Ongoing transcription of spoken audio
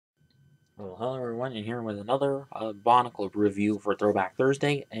Well, hello everyone, and here with another Bionicle review for Throwback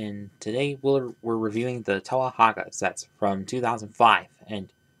Thursday, and today we're reviewing the Toa Hagah sets from 2005,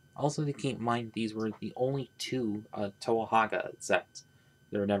 and also to keep in mind, these were the only two Toa Hagah sets.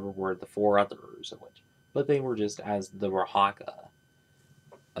 There never were the four others of which, but they were just as the Hagah,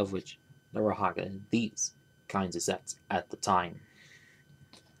 of which there were Hagah in these kinds of sets at the time.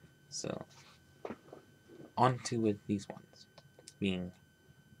 So, on to with these ones, being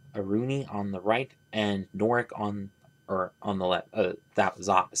Aruni on the right and Norik on the left. That was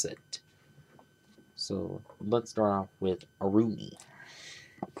opposite. So let's start off with Aruni,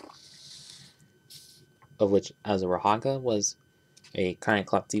 of which Azarahaka was a kind of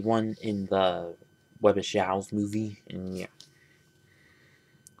klutzy one in the Web of Shadows movie, and yeah.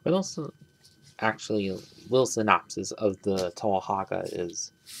 But also, actually, a little synopsis of the Toa Hagah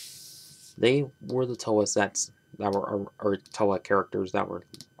is they were the Toa sets that were, or Toa characters that were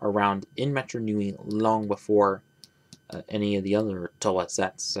around in Metro Nui long before any of the other Toa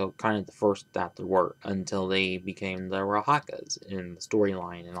sets, so kind of the first that there were, until they became the Rahakas in the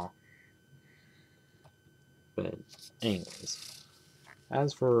storyline and all. But anyways,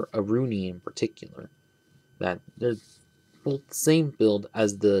 as for Aruni in particular, that they're both the same build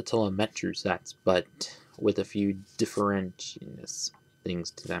as the Toa Metru sets, but with a few different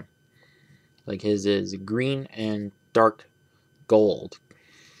things to them. Like his is green and dark gold,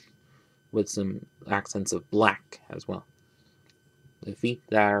 with some accents of black as well. The feet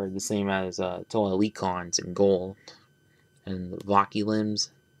that are the same as Toa Licons in gold, and the Vaki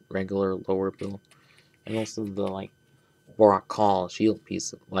limbs, regular lower build, and also the like Borakal shield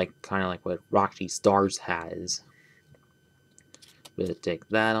piece, kind of like what Roxy Stars has. But take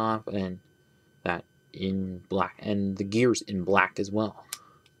that off, and that in black, and the gears in black as well.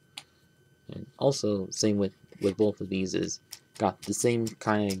 And also, same with both of these is got the same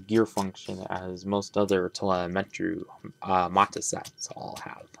kind of gear function as most other Toa Metru Mata sets all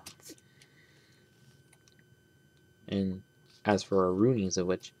have. And as for Aruni's, of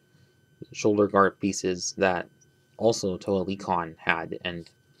which shoulder guard pieces that also Toa Licon had, and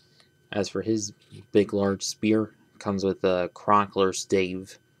as for his big large spear, comes with a chronicler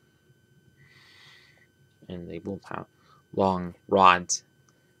stave, and they both have long rods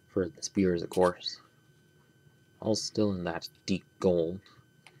for the spears, of course. All still in that deep gold.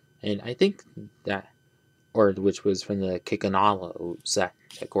 And I think that, or which was from the Kikanalo set,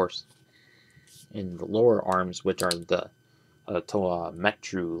 of course. In the lower arms, which are the Toa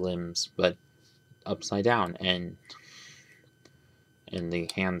Metru limbs, but upside down, and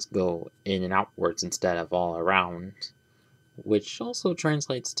the hands go in and outwards instead of all around, which also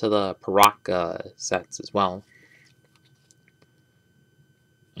translates to the Paraka sets as well.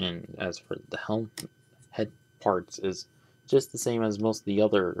 And as for the helm head parts, is just the same as most of the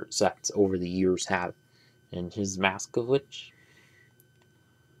other sets over the years have, and his mask of which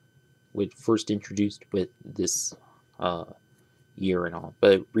was first introduced with this year and all,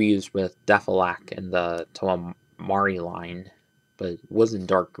 but reused with Defalak and the Toa Mari line, but it was in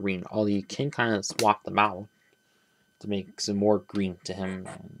dark green, although you can kind of swap them out to make some more green to him.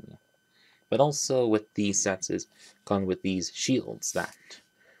 But also with these sets is gone with these shields that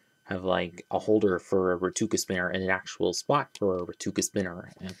have like a holder for a Ratuka spinner and an actual spot for a Ratuka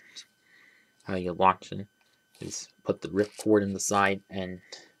spinner, and how you launch it is put the ripcord in the side and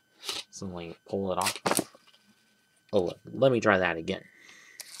suddenly pull it off. Oh, let me try that again.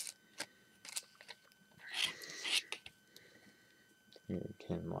 You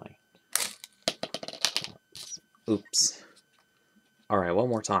can like, oops. Alright, one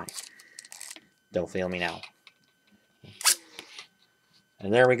more time. Don't fail me now.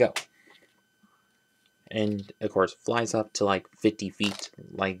 And there we go. And of course, flies up to like 50 feet,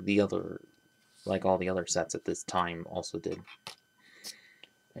 like all the other sets at this time also did.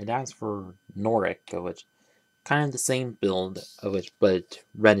 And as for Norik, of which kind of the same build, of which but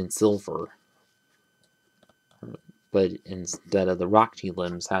red and silver, but instead of the Rocky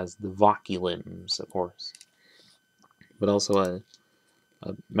limbs has the Vaki limbs, of course. But also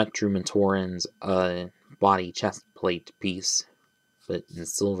a Metru Mentoran's body chest plate piece, but in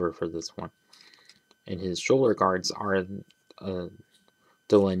silver for this one. And his shoulder guards are Doa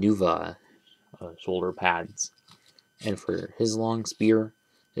Nuva shoulder pads. And for his long spear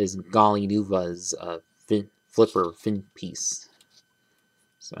is Gali Nuva's flipper fin piece.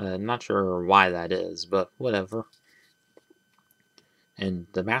 So, not sure why that is, but whatever. And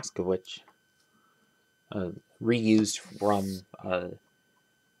the mask of which reused from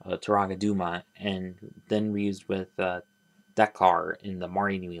Taraga Duma, and then reused with Dekar in the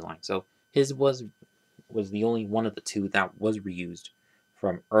Mari Nui line. So his was the only one of the two that was reused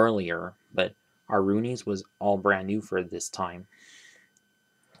from earlier, but our Roonies was all brand new for this time.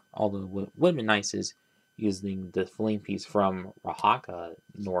 Although what would have been nice is using the flame piece from Hagah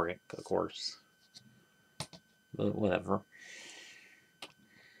Nordic, of course. But whatever.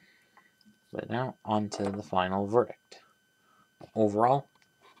 But now on to the final verdict. Overall,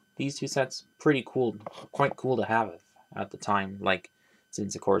 these two sets pretty cool, quite cool to have at the time. Like,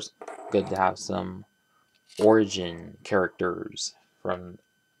 since of course, good to have some origin characters from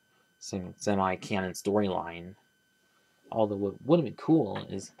some semi-canon storyline. Although what would have been cool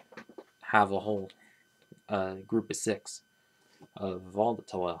is have a whole group of 6 of all the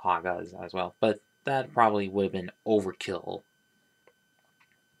Toa Hagahs as well. But that probably would have been overkill.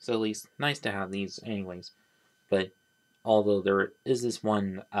 So at least nice to have these anyways. But although there is this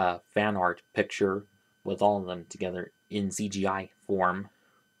one fan art picture with all of them together in CGI form,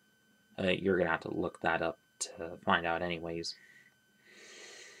 you're going to have to look that up to find out anyways.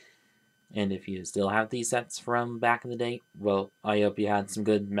 And if you still have these sets from back in the day, well, I hope you had some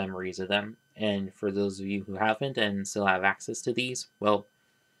good memories of them. And for those of you who haven't and still have access to these, well,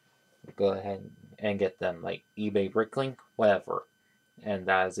 go ahead and get them, like eBay, Bricklink, whatever. And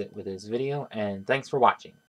that is it with this video, and thanks for watching.